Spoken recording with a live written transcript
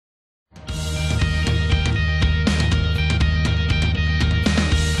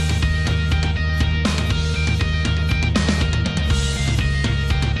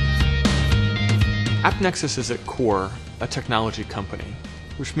AppNexus is at core a technology company,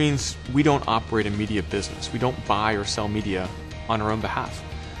 which means we don't operate a media business. We don't buy or sell media on our own behalf.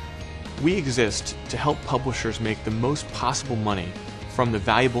 We exist to help publishers make the most possible money from the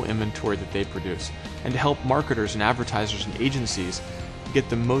valuable inventory that they produce, and to help marketers and advertisers and agencies get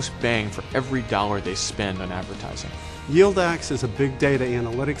the most bang for every dollar they spend on advertising. Yieldex is a big data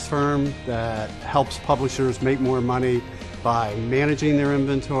analytics firm that helps publishers make more money by managing their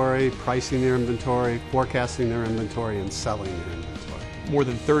inventory, pricing their inventory, forecasting their inventory, and selling their inventory. More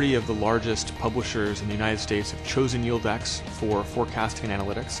than 30 of the largest publishers in the United States have chosen Yieldex for forecasting and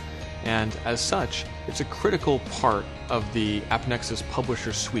analytics, and as such, it's a critical part of the AppNexus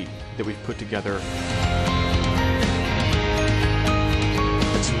Publisher Suite that we've put together.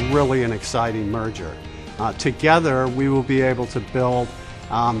 It's really an exciting merger. Together, we will be able to build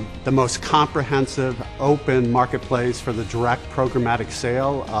the most comprehensive, open marketplace for the direct programmatic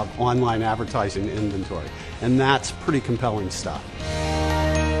sale of online advertising inventory. And that's pretty compelling stuff.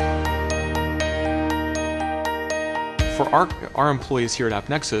 For our employees here at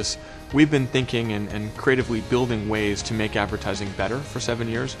AppNexus, we've been thinking and creatively building ways to make advertising better for 7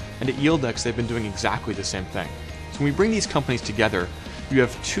 years, and at Yieldex they've been doing exactly the same thing. So when we bring these companies together, you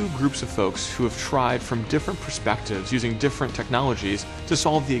have two groups of folks who have tried from different perspectives using different technologies to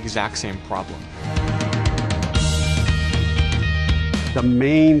solve the exact same problem. The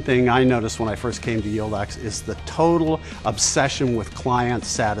main thing I noticed when I first came to Yieldex is the total obsession with client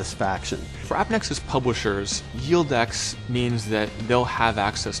satisfaction. For AppNexus publishers, Yieldex means that they'll have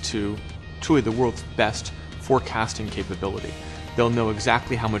access to truly the world's best forecasting capability. They'll know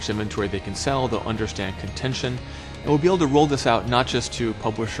exactly how much inventory they can sell, they'll understand contention, and we'll be able to roll this out not just to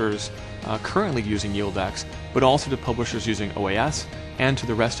publishers currently using Yieldex, but also to publishers using OAS and to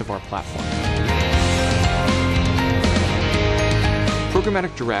the rest of our platform.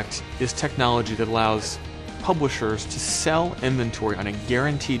 Programmatic Direct is technology that allows publishers to sell inventory on a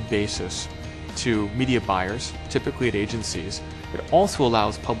guaranteed basis to media buyers, typically at agencies. It also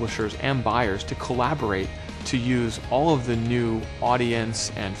allows publishers and buyers to collaborate to use all of the new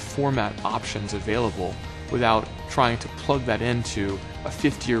audience and format options available without trying to plug that into a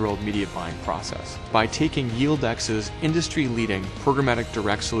 50-year-old media buying process. By taking Yieldex's industry-leading programmatic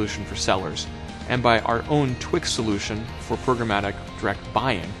direct solution for sellers and by our own Twix solution for programmatic direct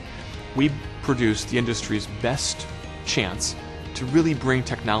buying, we produce the industry's best chance to really bring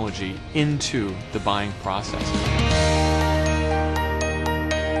technology into the buying process.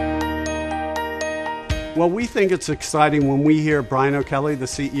 Well, we think it's exciting when we hear Brian O'Kelly, the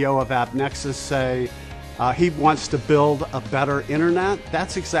CEO of AppNexus, say he wants to build a better internet.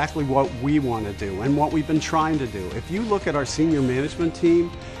 That's exactly what we want to do and what we've been trying to do. If you look at our senior management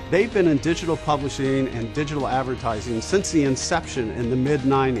team, they've been in digital publishing and digital advertising since the inception in the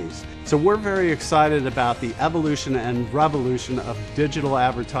mid-90s. So we're very excited about the evolution and revolution of digital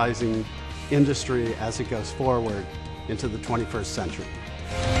advertising industry as it goes forward into the 21st century.